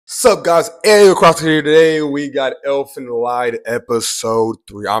Sup guys, AIO Caraske here. Today we got Elfen Lied episode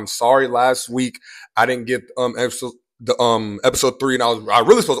 3. I'm sorry last week I didn't get episode 3 and I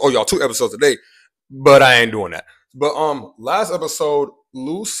really supposed to owe y'all 2 episodes today, but I ain't doing that. But last episode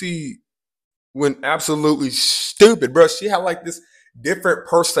Lucy went absolutely stupid, bro. She had like this different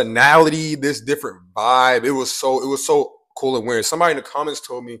personality, this different vibe. It was so cool and weird. Somebody in the comments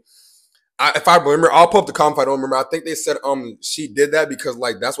told me, if I remember, I'll pull up the comment if I don't remember. I think they said she did that because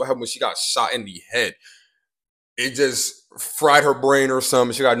like that's what happened when she got shot in the head. It just fried her brain or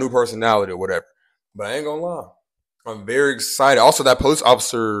something. She got a new personality or whatever. But I ain't gonna lie, I'm very excited. Also, that police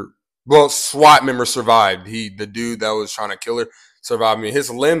officer, well, SWAT member survived. The dude that was trying to kill her survived. I mean, his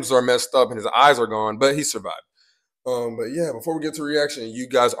limbs are messed up and his eyes are gone, but he survived. But yeah, before we get to reaction, you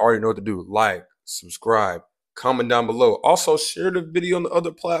guys already know what to do. Like, subscribe, comment down below. Also, share the video on the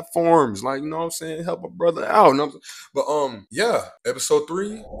other platforms. Like, you know what I'm saying? Help a brother out. You know what I'm saying? But yeah, episode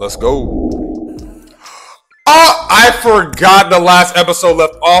 3. Let's go. Oh, I forgot the last episode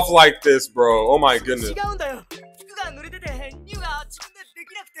left off like this, bro. Oh my goodness.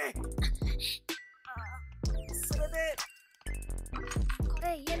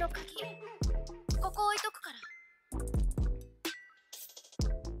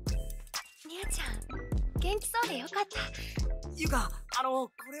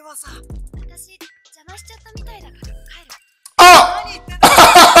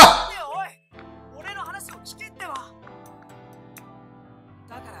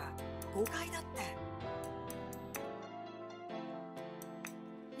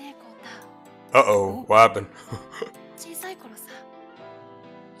 Uh-oh, what happened?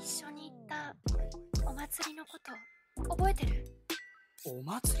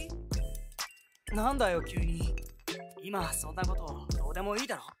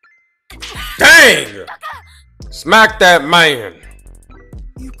 Dang! Smack that man.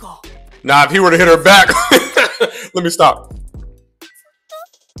 Nah, if he were to hit her back. Let me stop.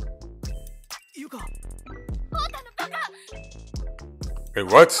 Wait,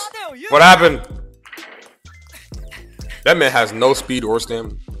 what? What happened? That man has no speed or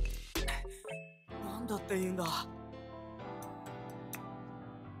stamina.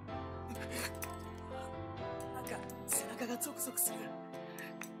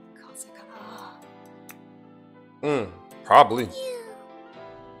 Probably.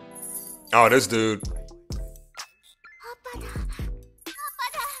 Oh, this dude.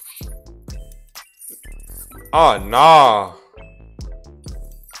 Oh, nah.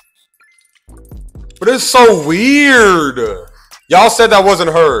 But it's so weird. Y'all said that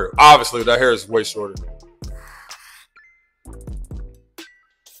wasn't her. Obviously, that hair is way shorter.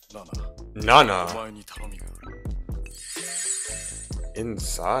 Nana.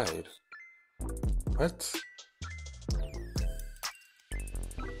 Inside. What?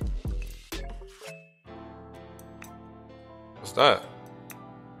 What's that?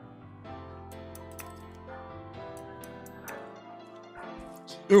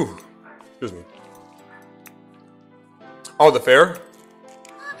 Ooh. Excuse me. Oh, the fair?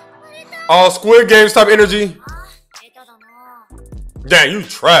 Oh, Squid Games type energy. Dang, you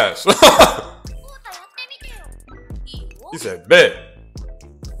trash. He said, bet.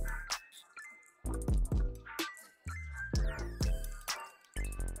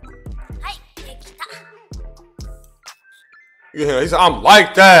 Yeah, he said, I'm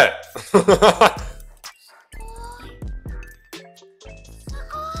like that. Look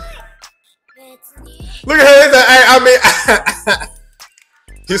at him. I mean,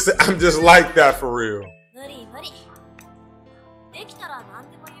 he said, I'm just like that for real.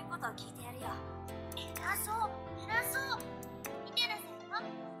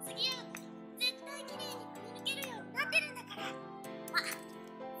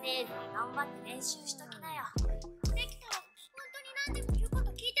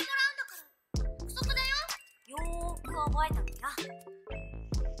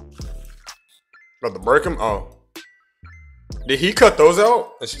 About to break him? Oh. Did he cut those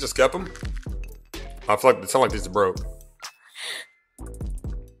out? And she just kept them? I feel like it sounds like these are broke.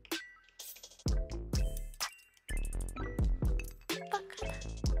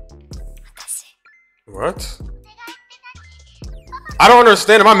 What? I don't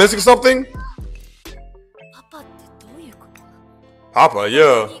understand. Am I missing something? Papa,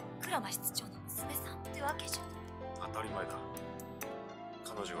 yeah.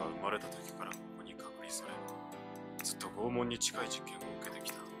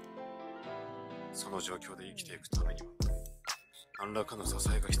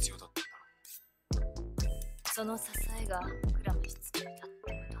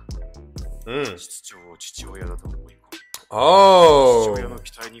 Oh. 父親の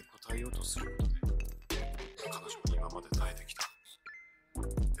期待に応えようとすることで彼女は今まで耐えてきた。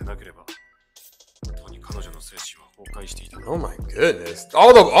でなければとに彼女の精神は崩壊していた。 Oh my goodness.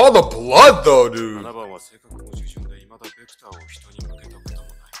 All the blood though, dude. 7番は性格も従順で未だベクターを人に向けたこともな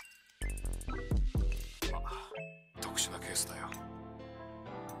い。まあ特殊なケースだよ。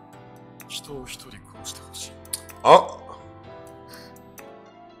人を一人殺してほしい。Oh.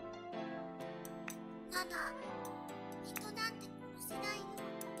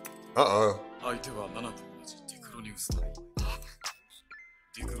 相手は7と同じディクロニウスだ。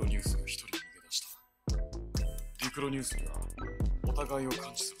ディクロニウスが一人逃げ出した。ディクロニウスにはお互いを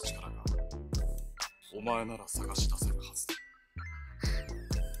感知する力が。お前なら探し出せるはずだ。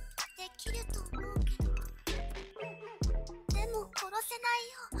できると思うけど、でも殺せな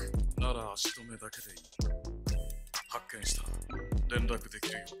いよ。なら足止めだけでいい。発見したら連絡でき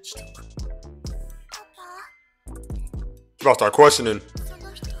るようにしておく。パパ、 You about to start questioning. そ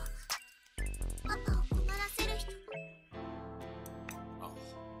の人、パパを困らせる人。ああ、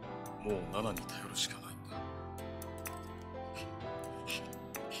もう7に頼るしかないんだ。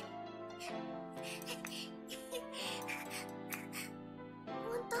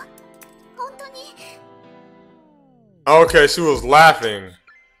本当に Okay, she was laughing.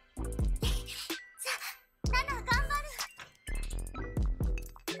 ナナ頑張る。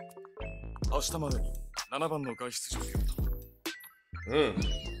明日までに7番の外出状況だ。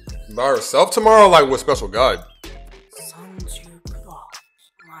By herself tomorrow, like with special guide. 39度。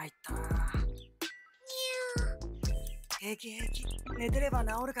参ったな。平気平気。寝てれば治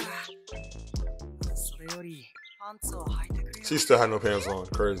るから。それよりパンツを履いてくれよ。 She still had no pants on.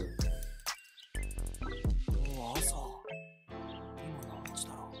 Crazy. もう朝。今何時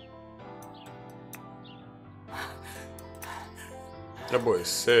だろう。 That boy is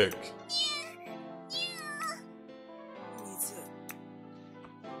sick.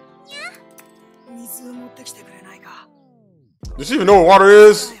 水持ってきてくれないか。 Does she even know what water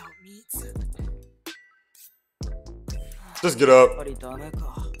is? 水。 Just get やっ up. ぱりダメ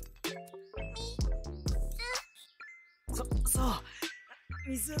か。そう。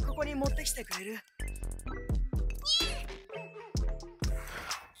水ここに持ってきてくれる？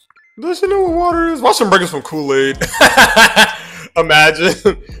 Does she know what water is? Watch him bring him some Kool-Aid. Imagine.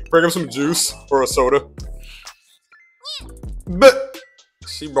 Bring him some juice or a soda. But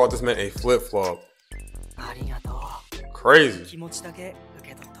she brought this man a flip-flop. ありがとう。 Crazy. 気持ちだけ受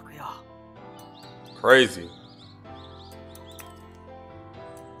け取っとくよ。 Crazy.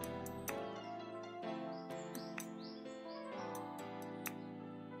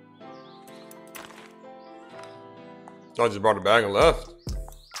 I just brought it back and left.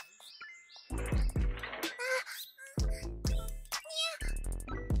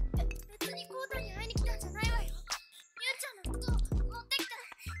 別にコートに会いに来たんじゃないわよ。ゆうちゃんのことを持ってきた。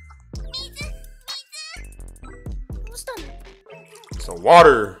水。どうしたの？ Some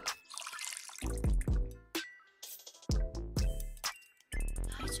water.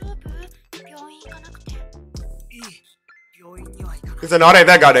 大丈夫？病院行かなくて。いい。病院には行かない。 He said, no, it ain't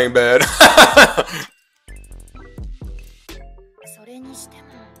that goddamn bad. それにしても、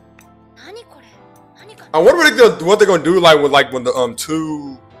何これ？何か I wonder what they're gonna do like when the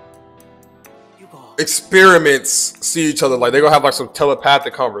two ゆか。 experiments see each other. Like they're gonna have like some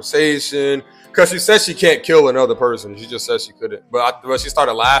telepathic conversation. Cause she said she can't kill another person. She just said she couldn't. But she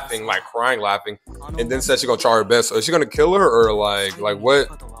started laughing, like crying, laughing, and then said she's gonna try her best. So is she gonna kill her or like what?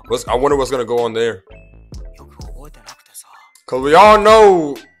 I wonder what's gonna go on there. よく覚えてなくてさ。 Cause we all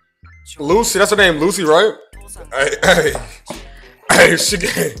know Lucy. That's her name, Lucy, right? 父さん Hey, she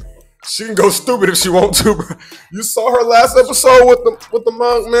can go stupid if she want to, bro. You saw her last episode with the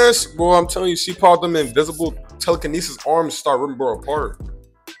monk, man. Boy, I'm telling you, she called them invisible telekinesis arms, start ripping bro apart.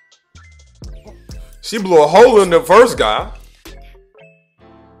 She blew a hole in the first guy,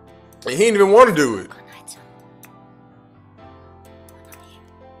 and he didn't even want to do it. 叶えちゃう。なのに、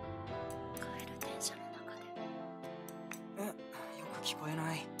帰る電車の中で。え、よく聞こえ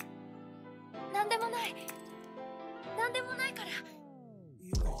ない。なんでもない。なんでもないから。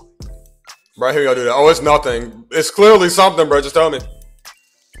ゆか。 Right here, y'all do that. Oh, it's nothing. It's clearly something, bro. Just tell me.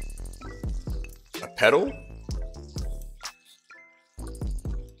 A pedal?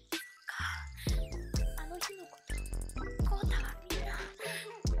 あの日のこと、コータはみんな。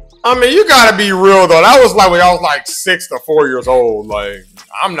 I mean, you gotta be real though. That was like when I was like 6 to 4 years old. Like,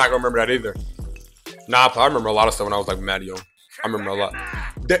 I'm not gonna remember that either. Nah, I remember a lot of stuff when I was like mad young. I remember a lot.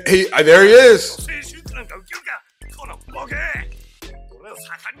 There he is. 青春なんか受けるかこのボケ。俺を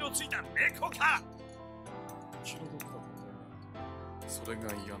盛んについた猫か。気の毒だと思うがそれが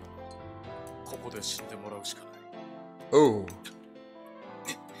嫌ならここで死んでもらうしかない。Ooh.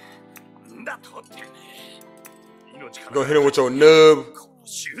 You gonna hit him with your nub.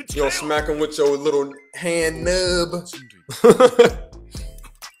 You gonna smack him with your little hand nub.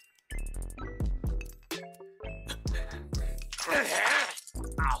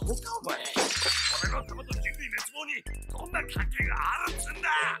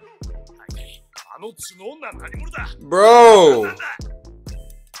 Bro.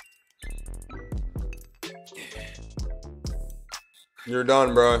 You're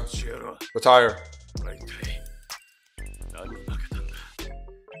done, bro. Retire.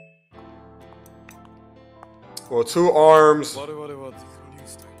 Well, 2 arms.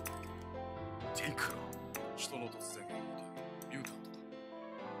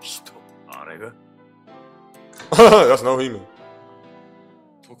 That's no human.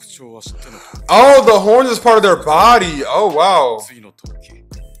 Oh, the horns is part of their body. Oh, wow.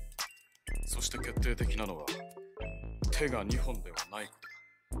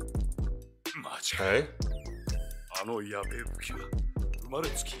 Okay.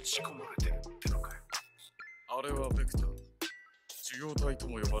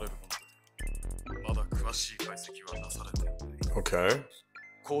 Okay.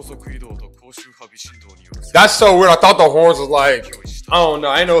 That's so weird. I thought the horns was like, I don't know.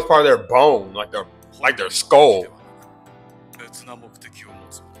 I didn't know it was part of their bone, like their skull.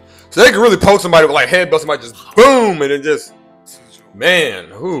 So they could really poke somebody with like headbutt somebody, just boom, and it just,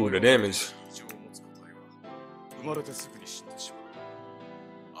 man, ooh, the damage.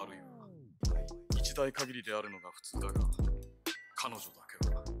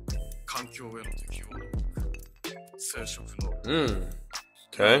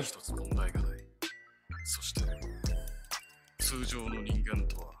 Okay.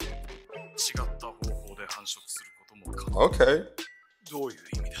 Okay.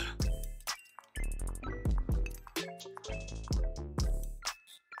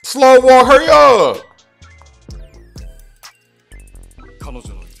 Slow walk, hurry up!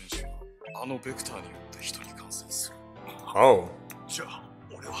 Oh.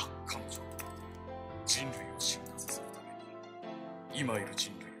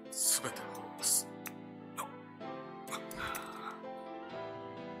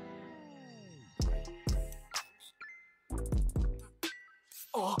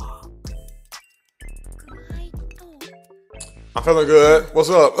 I'm feeling good. What's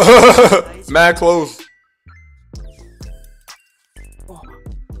up? Mad close.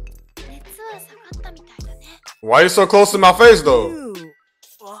 Why are you so close to my face though?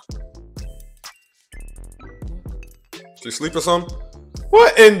 She sleep or something?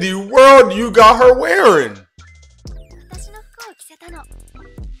 What in the world you got her wearing?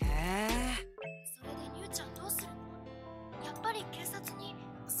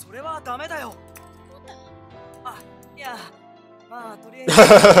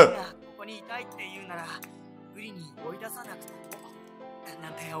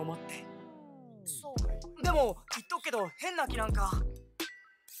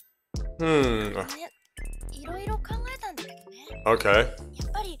 Okay.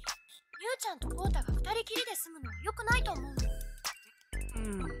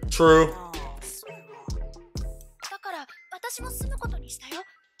 True.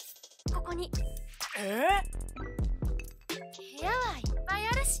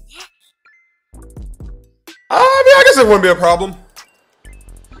 I mean, I guess it wouldn't be a problem.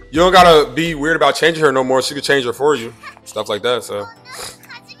 You don't gotta be weird about changing her no more. She could change her for you. Stuff like that, so.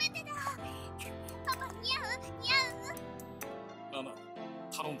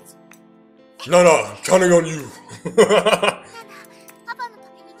 No, counting on you.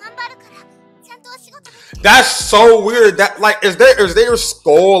 That's so weird. That like, is their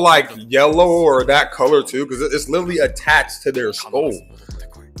skull like yellow or that color too? Because it's literally attached to their skull.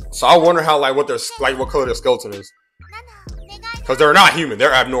 So I wonder how what color their skeleton is. Because they're not human.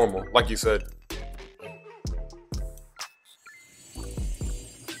 They're abnormal, like you said.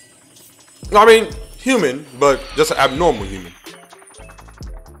 I mean, human, but just an abnormal human.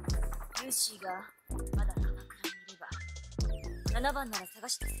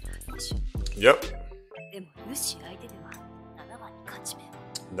 Yep.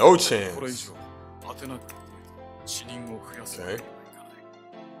 No chance. Okay.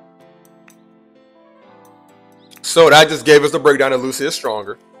 So that just gave us the breakdown that Lucy is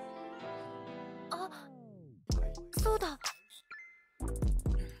stronger.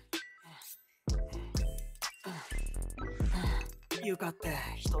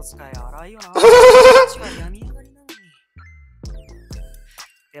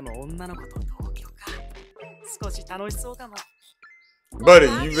 Buddy,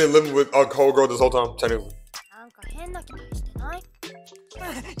 you've been living with a cold girl this whole time, technically. ない？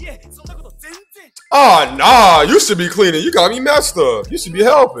いえ、そんなこと全然。 Oh, nah, you should be cleaning. You got me messed up. You should be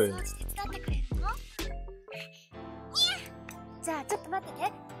helping. 掃除手伝ってくれるの？じゃあちょっと待って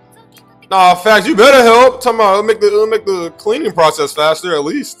て。雑巾取ってくる。 Nah, facts, you better help. Talking about it'll make the cleaning process faster at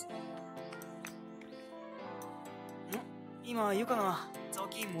least. 今、ゆかが雑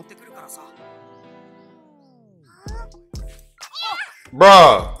巾持ってくるからさ。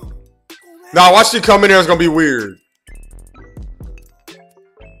 Bruh. Nah, why she come in there is gonna be weird.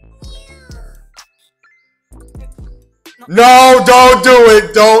 No, don't do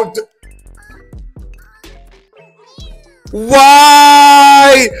it. Don't.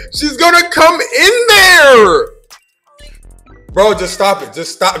 Why? She's gonna come in there. Bro, just stop it.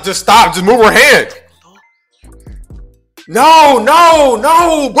 Just stop. Just stop. Just move her hand. No, no,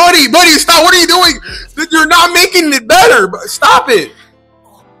 no, buddy, stop. What are you doing? You're not making it better. Stop it.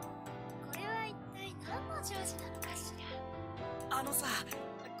 これは一体何の上司なのかしら。あのさ、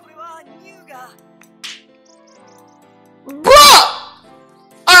これはニューが。 Bruh!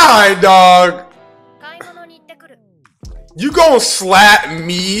 Alright, dog. 買い物に行ってくる。 You gonna slap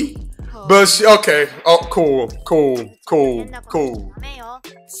me? But she, okay. Oh, cool. ダメよ。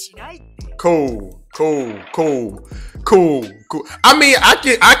しないって。 Cool. I mean,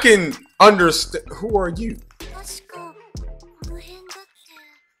 I can understand. Who are you? 確かこの辺だ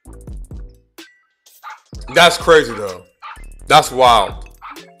って。 That's crazy though. That's wild.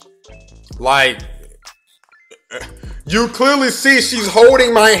 Like, you clearly see she's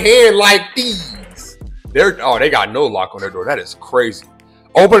holding my hand like these. They got no lock on their door. That is crazy.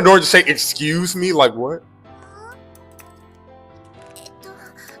 Open the door, just say, excuse me, like what?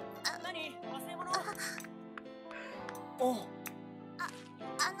 何？忘れ物？おう。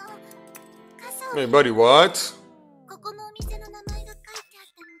傘を Hey, buddy, what? ここのお店の名前が書いてあっ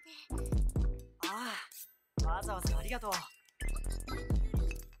たので。ああ、わざわざありがとう。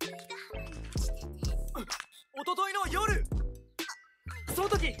おとといの夜。その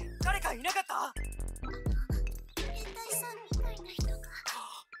時、誰かいなかった？ 変態さんみたいな人が。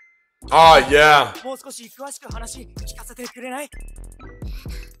 Ah, yeah. もう少し詳しく話聞かせてくれない？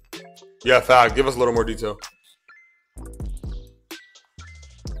 Yeah, fact. Give us a little more detail.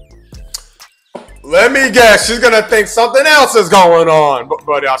 Let me guess. She's gonna think something else is going on. But,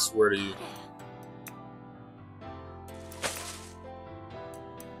 buddy, I swear to you.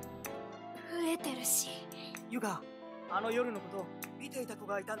 増えてるし。ゆか、あの夜のこと見ていた子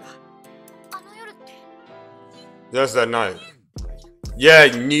がいたんだ。あの夜って。 Just that night. Yeah,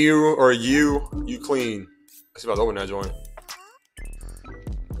 you or you clean. She's about to open that joint.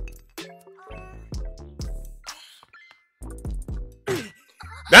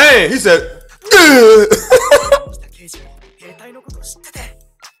 Dang, he said.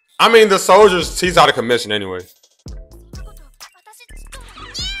 I mean, the soldiers, he's out of commission anyway. そんなこと私ちょ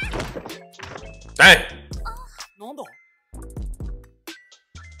っと。 Dang. なんだ？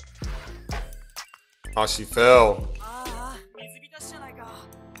 Oh, she fell. ああ、水浸しじゃないか。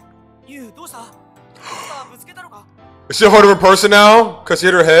ゆう、どうした？さあ、ぶつけたのか？ Is she a horrible person now? Cause she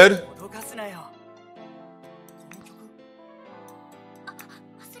hit her head? 脅かすなよ。この曲。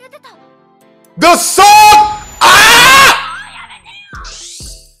忘れてた。 The song! Ah!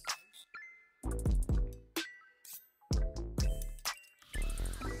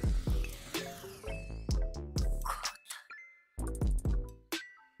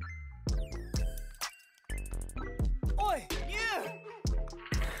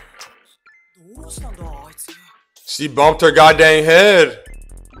 She bumped her goddamn head.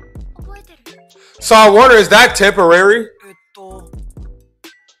 覚えてる。 So I wonder, is that temporary? 綺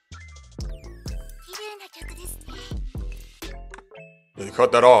麗な曲ですね。 Yeah,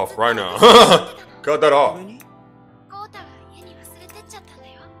 cut that off right now. Cut that off. 俺に？ゴータが家に忘れてっちゃったんだ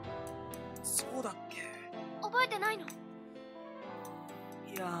よ。そうだっけ？覚えてないの？い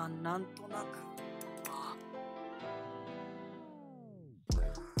や、なんとなく。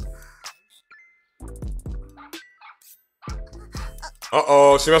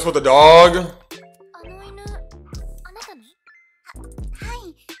Uh-oh, she messed with the dog. あの犬、あなたの？は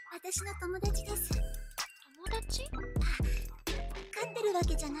い、私の友達です。友達？飼ってるわ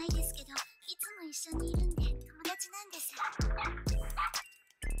けじゃないですけど、いつも一緒にいるんで友達なんです。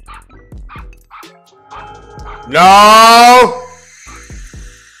 No!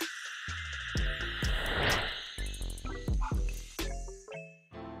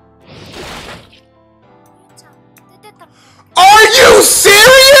 Are you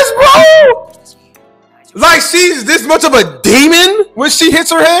serious, bro? Like she's this much of a demon when she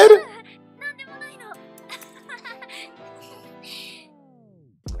hits her head? なんでもないの。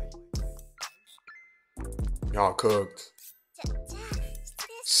 Y'all cooked. じ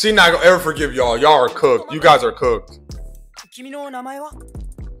She not gonna ever forgive y'all. Y'all are cooked. You guys are cooked. 君の名前は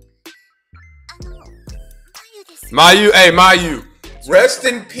？Mayu, hey Mayu. Rest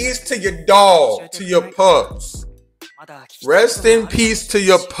in peace to your dog, to your pups. Rest in peace to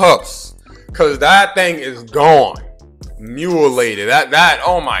your pups. Cause that thing is gone. Mutilated. That,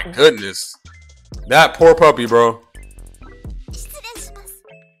 oh my goodness. That poor puppy, bro.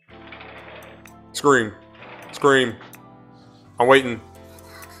 Scream. Scream. I'm waiting.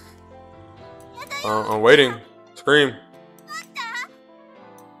 I'm waiting. Scream.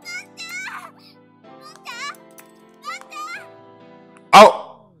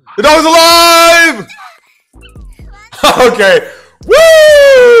 Oh! The dog's alive! Okay.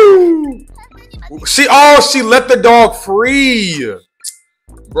 Woo! She let the dog free.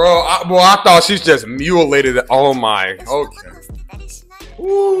 Bro, I thought she's just mutilated it. Oh my. Okay.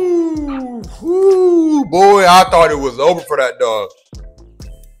 Ooh, ooh, boy, I thought it was over for that dog.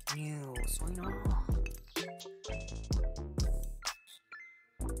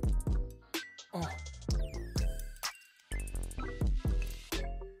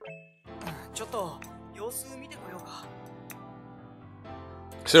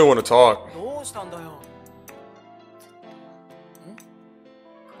 She didn't want to talk.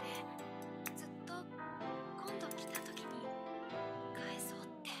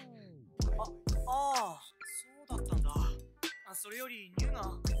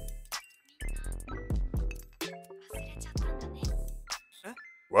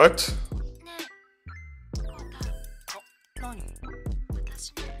 What?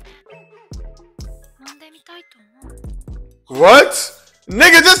 What?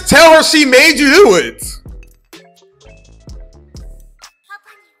 Nigga, just tell her she made you do it.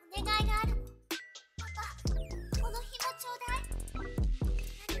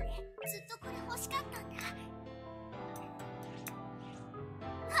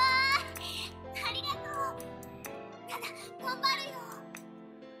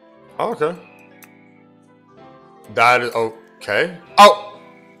 Okay. That is okay. Oh,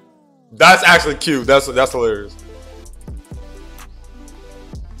 that's actually cute. That's hilarious.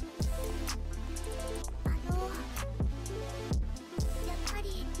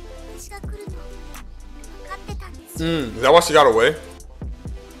 Is that why she got away?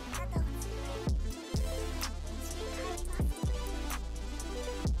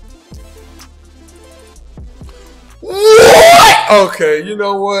 What? Okay, you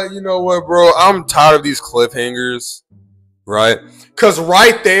know what, bro? I'm tired of these cliffhangers, right? Because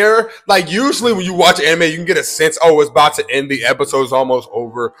right there, like usually when you watch anime, you can get a sense, oh, it's about to end, the episode's almost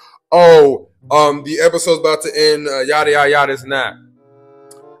over. Oh, the episode's about to end, yada, yada, yada, this and that.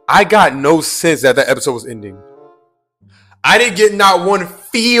 I got no sense that episode was ending. I didn't get not one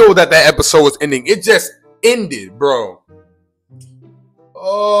feel that episode was ending. It just ended, bro.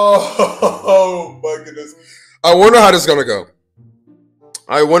 Oh my goodness. I wonder how this is gonna go.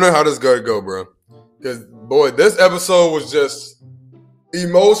 I wonder how this is gonna go, bro. Because, boy, this episode was just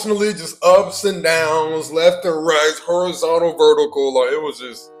emotionally just ups and downs, left and right, horizontal, vertical. Like, it was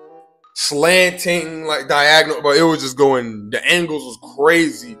just slanting, like diagonal. But it was just going, the angles was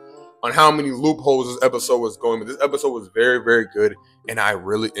crazy on how many loopholes this episode was going. But this episode was very, very good, and I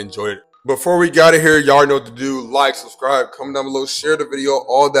really enjoyed it. Before we got it here, y'all know what to do. Like, subscribe, comment down below, share the video,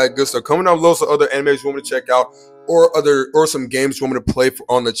 all that good stuff. Comment down below some other animes you want me to check out, or some games you want me to play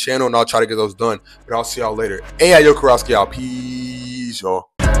on the channel, and I'll try to get those done. But I'll see y'all later. AIO Caraske out. Peace, y'all.